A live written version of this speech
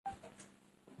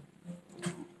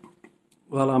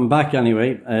Well, I'm back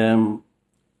anyway.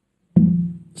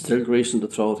 Still greasing the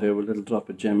throat here with a little drop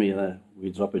of Jimmy and a wee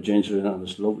drop of ginger in it, and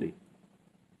it's lovely.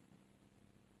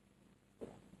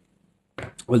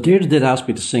 Well, Deirdre did ask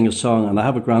me to sing a song, and I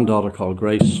have a granddaughter called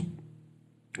Grace.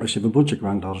 Actually, I have a bunch of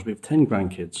granddaughters. We have 10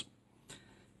 grandkids.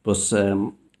 But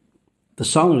the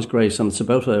song is Grace, and it's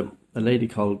about a lady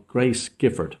called Grace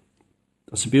Gifford.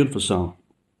 It's a beautiful song.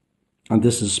 And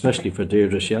this is especially for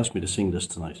Deirdre. She asked me to sing this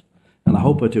tonight. And I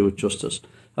hope I do it justice.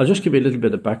 I'll just give you a little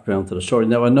bit of background to the story.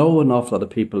 Now, I know an awful lot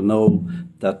of people know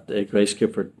that Grace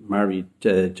Gifford married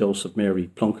Joseph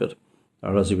Mary Plunkett,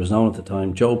 or as he was known at the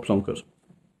time, Joe Plunkett.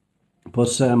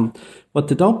 But what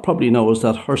they don't probably know is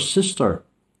that her sister,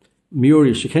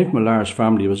 Muriel, she came from a large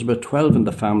family. There was about 12 in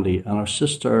the family, and her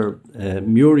sister,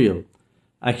 Muriel,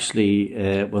 actually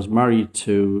was married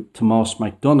to Tomás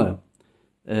MacDonagh,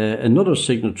 another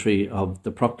signatory of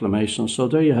the proclamation. So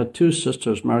there you had two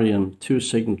sisters marrying two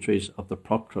signatories of the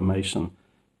proclamation.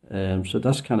 So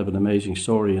that's kind of an amazing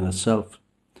story in itself.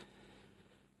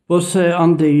 But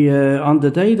on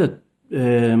the day that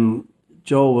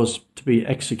Joe was to be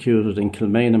executed in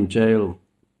Kilmainham jail,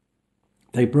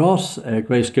 they brought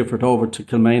Grace Gifford over to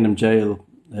Kilmainham jail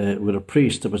with a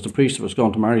priest. It was the priest that was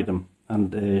going to marry them.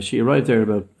 And she arrived there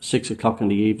about 6 o'clock in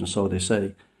the evening, so they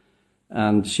say.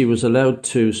 And she was allowed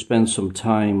to spend some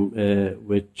time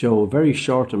with Joe, a very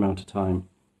short amount of time.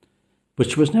 But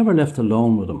she was never left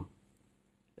alone with him.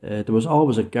 There was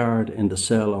always a guard in the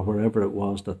cell or wherever it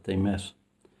was that they met.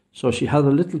 So she had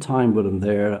a little time with him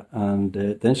there, and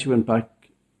then she went back,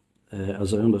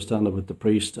 as I understand it, with the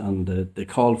priest, and they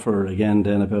called for her again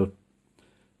then about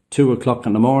 2 o'clock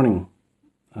in the morning.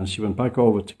 And she went back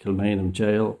over to Kilmainham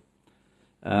jail.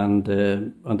 And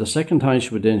on the second time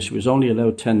she went in, she was only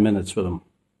allowed 10 minutes with him.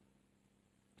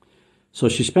 So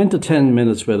she spent the 10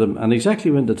 minutes with him, and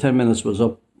exactly when the 10 minutes was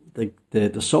up,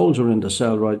 the soldier in the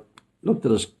cell, right, looked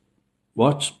at his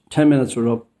watch, 10 minutes were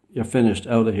up, you're finished,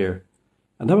 out of here.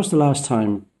 And that was the last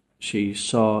time she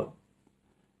saw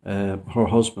her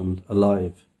husband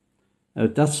alive. Now,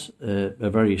 that's a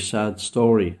very sad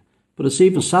story, but it's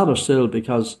even sadder still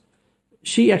because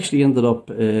she actually ended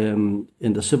up in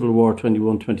the Civil War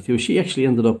 21-22. She actually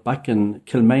ended up back in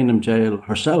Kilmainham jail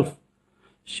herself.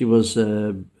 She was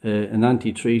an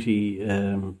anti-treaty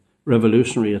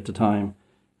revolutionary at the time,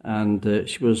 and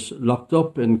she was locked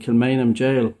up in Kilmainham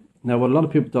jail. Now, what a lot of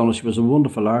people don't know, she was a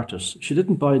wonderful artist. She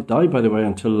didn't die, by the way,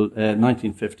 until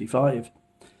 1955.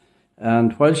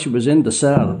 And while she was in the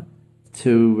cell,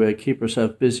 to keep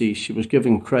herself busy, she was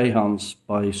given crayons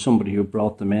by somebody who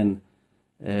brought them in.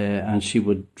 And she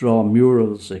would draw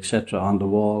murals, etc., on the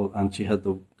wall, and she had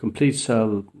the complete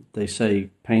cell, they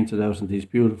say, painted out in these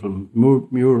beautiful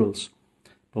murals.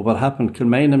 But what happened,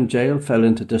 Kilmainham jail fell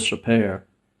into disrepair,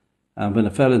 and when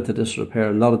it fell into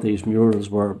disrepair, a lot of these murals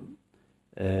were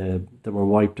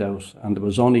wiped out, and there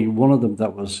was only one of them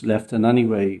that was left in any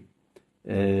way,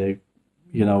 good,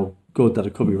 that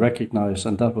it could be recognised,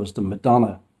 and that was the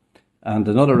Madonna. And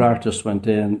another artist went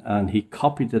in, and he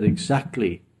copied it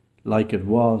exactly like it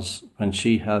was when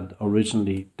she had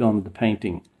originally done the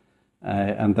painting.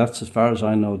 And that's, as far as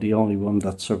I know, the only one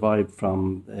that survived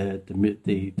from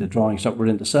the drawings that were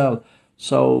in the cell.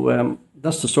 So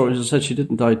that's the story. As I said, she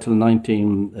didn't die till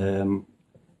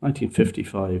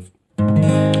 1955.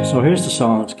 So here's the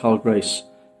song. It's called Grace,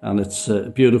 and it's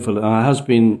beautiful. And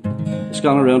it's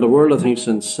gone around the world, I think,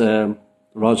 since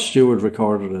Rod Stewart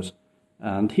recorded it.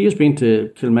 And he has been to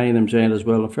Kilmainham jail as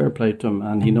well, a fair play to him,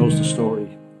 and he knows the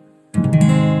story.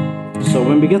 So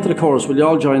when we get to the chorus, will you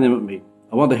all join in with me?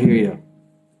 I want to hear you.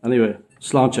 Anyway,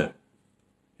 sláinte.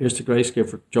 Here's to Grace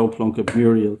Gifford, Joe Plunkett,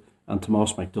 Muriel, and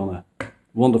Tomás MacDonagh.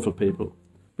 Wonderful people.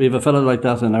 We have a fellow like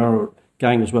that in our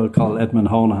gang as well called Edmund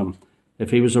Honahan.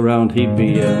 If he was around, he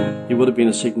would have been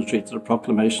a signatory to the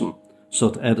proclamation.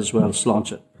 So to Ed as well,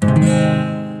 sláinte.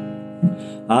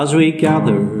 As we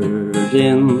gathered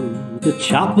in the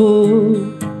chapel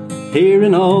here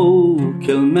in old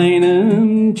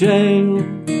Kilmainham jail,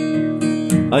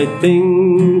 I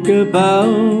think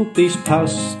about these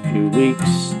past few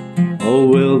weeks. Oh,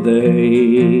 will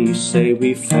they say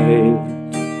we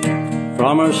failed?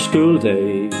 From our school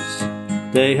days,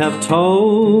 they have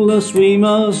told us we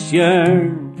must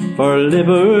yearn for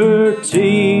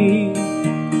liberty.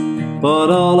 But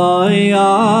all I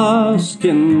ask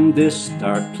in this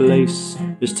dark place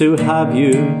is to have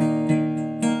you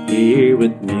here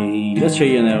with me. Let's hear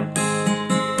you now.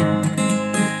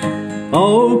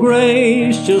 Oh,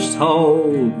 Grace, just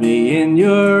hold me in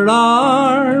your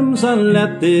arms and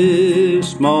let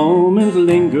this moment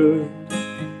linger.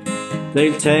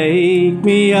 They'll take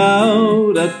me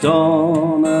out at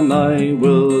dawn and I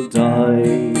will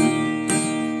die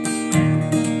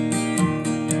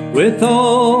With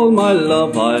all my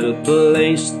love I'll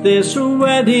place this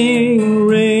wedding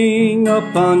ring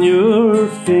upon your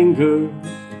finger.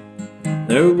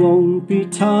 There won't be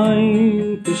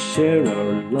time to share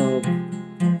our love,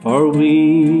 for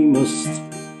we must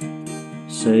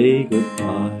say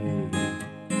goodbye.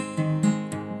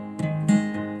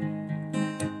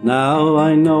 Now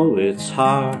I know it's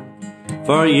hard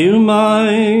for you,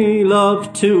 my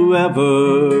love, to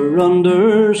ever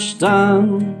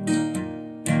understand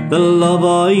the love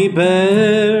I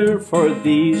bear for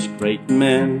these great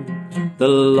men, the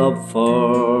love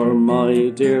for my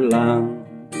dear land.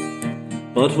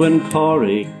 But when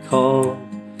Pádraig called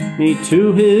me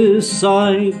to his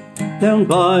side down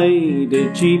by the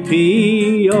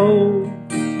GPO,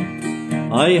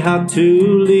 I had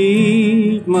to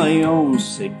leave my own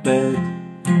sick bed.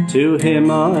 To him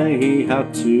I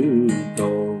had to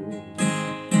go.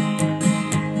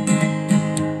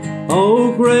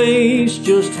 Oh, Grace,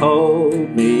 just hold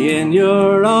me in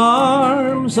your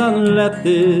arms and let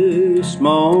this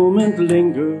moment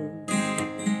linger,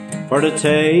 for to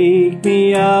take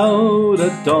me out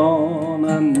at dawn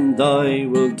and I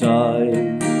will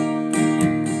die.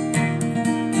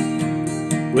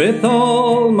 With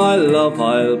all my love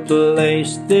I'll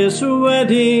place this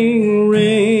wedding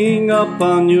ring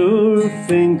upon your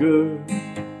finger.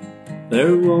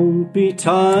 There won't be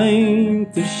time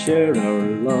to share our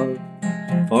love,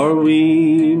 for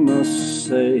we must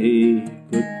say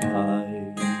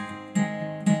goodbye.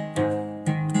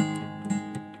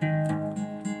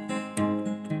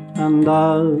 And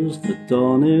as the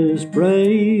dawn is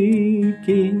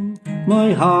breaking,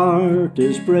 my heart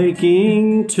is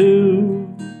breaking too,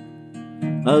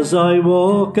 as I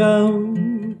walk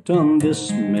out on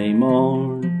this May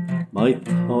morn. My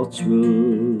thoughts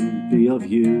will be of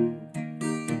you,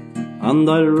 and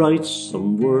I'll write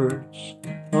some words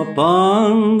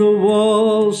upon the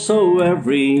wall so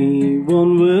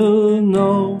everyone will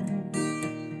know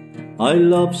I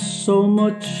love so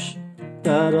much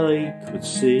that I could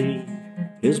see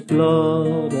his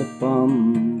blood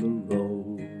upon the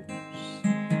rose.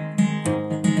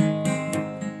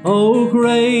 Oh,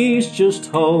 Grace, just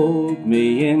hold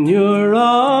me in your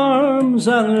arms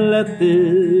and let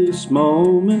this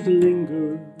moment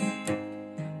linger.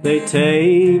 They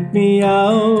take me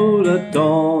out at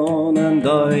dawn and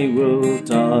I will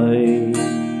die.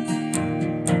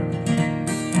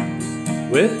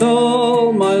 With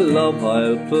all my love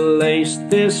I'll place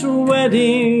this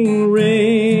wedding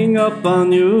ring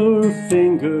upon your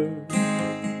finger.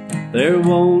 There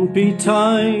won't be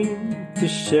time to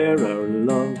share our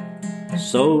love,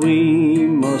 so we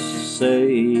must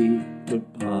say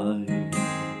goodbye.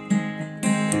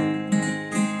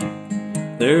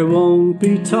 There won't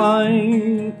be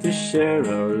time to share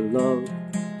our love,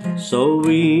 so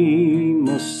we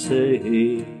must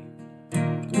say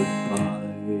goodbye.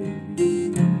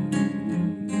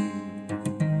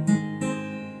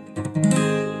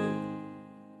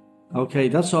 Okay,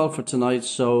 that's all for tonight.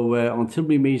 So until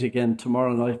we meet again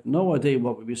tomorrow night, no idea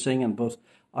what we'll be singing, but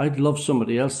I'd love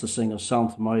somebody else to sing a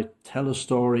song tonight, tell a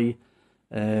story,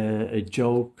 a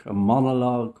joke, a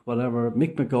monologue, whatever.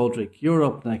 Mick McGoldrick, you're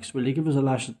up next. Will you give us a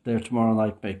lash there tomorrow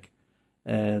night, Mick?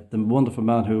 The wonderful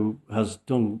man who has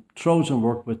done Trojan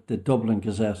work with the Dublin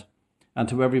Gazette, and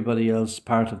to everybody else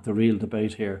part of the real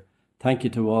debate here. Thank you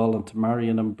to all, and to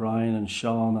Marion and Brian and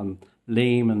Sean and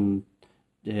Liam and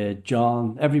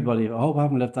John, everybody. I hope I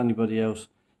haven't left anybody out.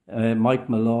 Mike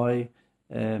Malloy,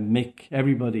 Mick,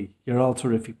 everybody. You're all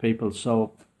terrific people.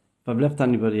 So if I've left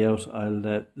anybody out,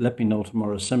 I'll let me know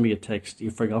tomorrow. Send me a text.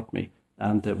 You forgot me.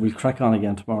 And we'll crack on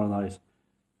again tomorrow night.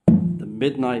 The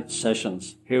midnight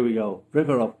sessions. Here we go.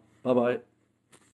 River up. Bye-bye.